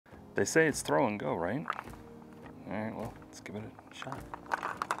They say it's throw and go, right? All right, well, let's give it a shot.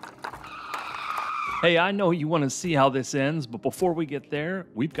 Hey, I know you want to see how this ends, but before we get there,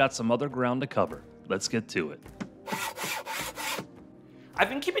 we've got some other ground to cover. Let's get to it. I've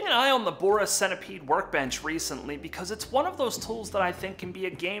been keeping an eye on the Bora Centipede Workbench recently because it's one of those tools that I think can be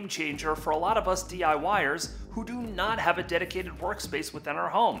a game changer for a lot of us DIYers who do not have a dedicated workspace within our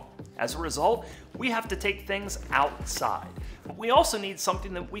home. As a result, we have to take things outside. But we also need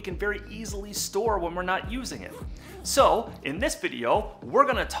something that we can very easily store when we're not using it. So, in this video, we're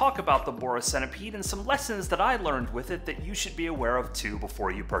going to talk about the Bora Centipede and some lessons that I learned with it that you should be aware of too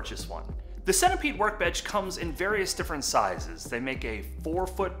before you purchase one. The Centipede Workbench comes in various different sizes. They make a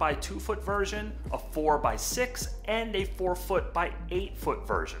 4-foot by 2-foot version, a 4 by 6, and a 4-foot by 8-foot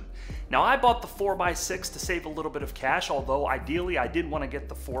version. Now I bought the 4 by 6 to save a little bit of cash, although ideally I did want to get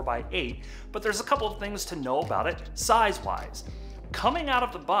the 4 by 8, but there's a couple of things to know about it size-wise. Coming out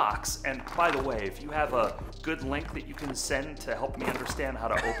of the box, and by the way, if you have a good link that you can send to help me understand how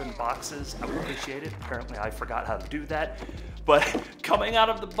to open boxes, I would appreciate it. Apparently I forgot how to do that. But coming out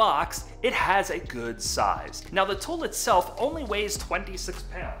of the box, it has a good size. Now the tool itself only weighs 26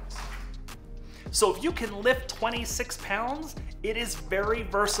 pounds. So if you can lift 26 pounds, it is very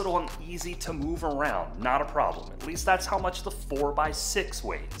versatile and easy to move around, not a problem. At least that's how much the 4 by 6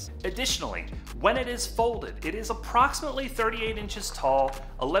 weighs. Additionally, when it is folded, it is approximately 38 inches tall,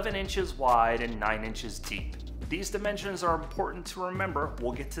 11 inches wide, and 9 inches deep. These dimensions are important to remember.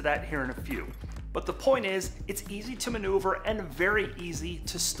 We'll get to that here in a few. But the point is, it's easy to maneuver and very easy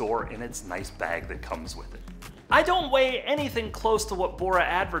to store in its nice bag that comes with it. I don't weigh anything close to what Bora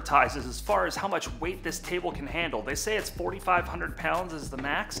advertises as far as how much weight this table can handle. They say it's 4,500 pounds is the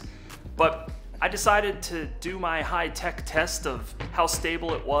max, but I decided to do my high-tech test of how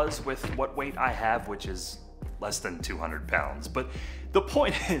stable it was with what weight I have, which is less than 200 pounds. But the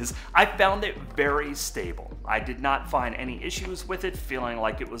point is, I found it very stable. I did not find any issues with it, feeling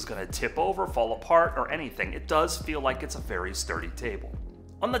like it was gonna tip over, fall apart, or anything. It does feel like it's a very sturdy table.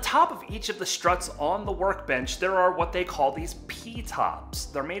 On the top of each of the struts on the workbench, there are what they call these P-tops.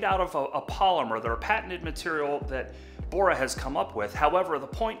 They're made out of a polymer. They're a patented material that Bora has come up with. However, the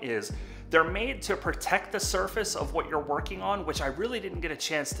point is, they're made to protect the surface of what you're working on, which I really didn't get a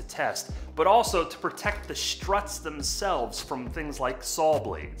chance to test, but also to protect the struts themselves from things like saw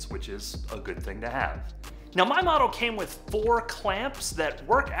blades, which is a good thing to have. Now my model came with 4 clamps that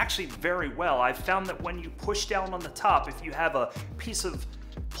work actually very well. I've found that when you push down on the top, if you have a piece of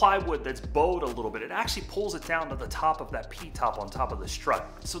plywood that's bowed a little bit, it actually pulls it down to the top of that P-top on top of the strut.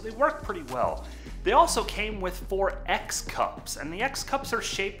 So they work pretty well. They also came with 4 X-cups, and the X-cups are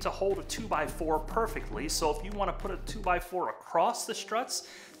shaped to hold a 2x4 perfectly, so if you want to put a 2x4 across the struts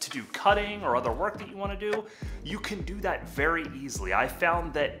to do cutting or other work that you want to do, you can do that very easily. I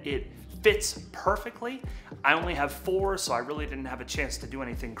found that it fits perfectly. I only have 4, so I really didn't have a chance to do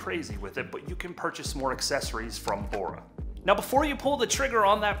anything crazy with it, but you can purchase more accessories from Bora. Now before you pull the trigger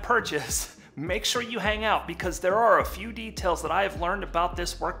on that purchase, make sure you hang out because there are a few details that I have learned about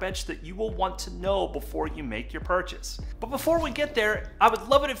this workbench that you will want to know before you make your purchase. But before we get there, I would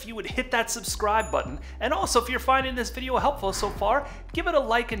love it if you would hit that subscribe button, and also if you're finding this video helpful so far, give it a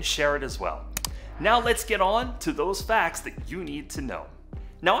like and share it as well. Now let's get on to those facts that you need to know.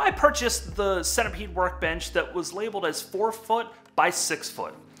 Now I purchased the Centipede Workbench that was labeled as 4 foot by 6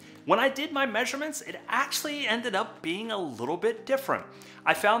 foot. When I did my measurements, it actually ended up being a little bit different.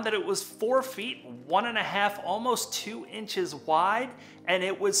 I found that it was 4 feet, 1.5, almost 2 inches wide, and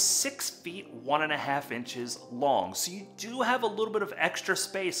it was 6 feet, 1.5 inches long. So you do have a little bit of extra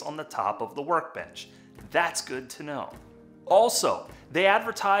space on the top of the workbench. That's good to know. Also, they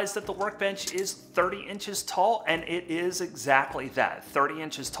advertise that the workbench is 30 inches tall, and it is exactly that, 30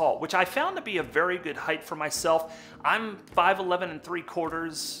 inches tall, which I found to be a very good height for myself. I'm 5'11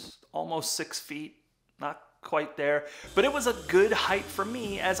 3/4, almost 6 feet, not quite there, but it was a good height for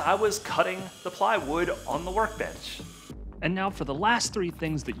me as I was cutting the plywood on the workbench. And now for the last 3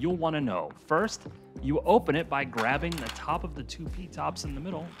 things that you'll want to know. First, you open it by grabbing the top of the 2 P-tops in the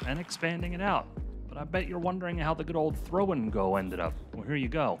middle and expanding it out. But I bet you're wondering how the good old throw and go ended up. Well, here you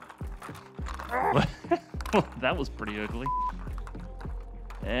go. That was pretty ugly.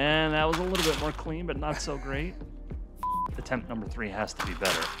 And that was a little bit more clean, but not so great. Attempt number 3 has to be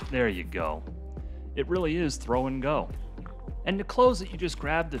better. There you go. It really is throw and go. And to close it, you just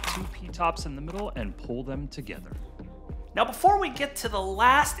grab the 2 P-tops in the middle and pull them together. Now before we get to the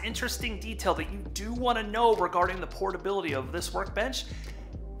last interesting detail that you do want to know regarding the portability of this workbench,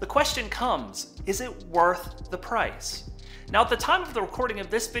 the question comes, is it worth the price? Now, at the time of the recording of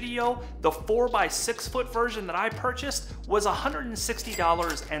this video, the 4x6 foot version that I purchased was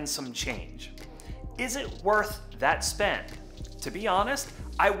 $160 and some change. Is it worth that spend? To be honest,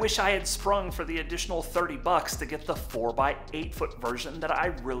 I wish I had sprung for the additional 30 bucks to get the 4x8 foot version that I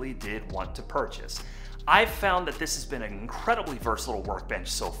really did want to purchase. I've found that this has been an incredibly versatile workbench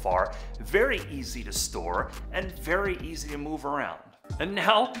so far, very easy to store, and very easy to move around. And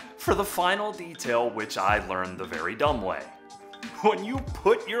now for the final detail, which I learned the very dumb way. When you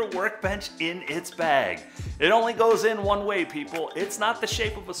put your workbench in its bag, it only goes in one way, people. It's not the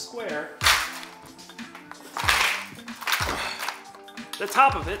shape of a square. The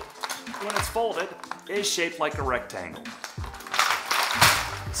top of it, when it's folded, is shaped like a rectangle.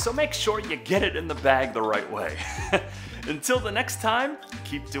 So make sure you get it in the bag the right way. Until the next time,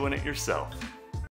 keep doing it yourself.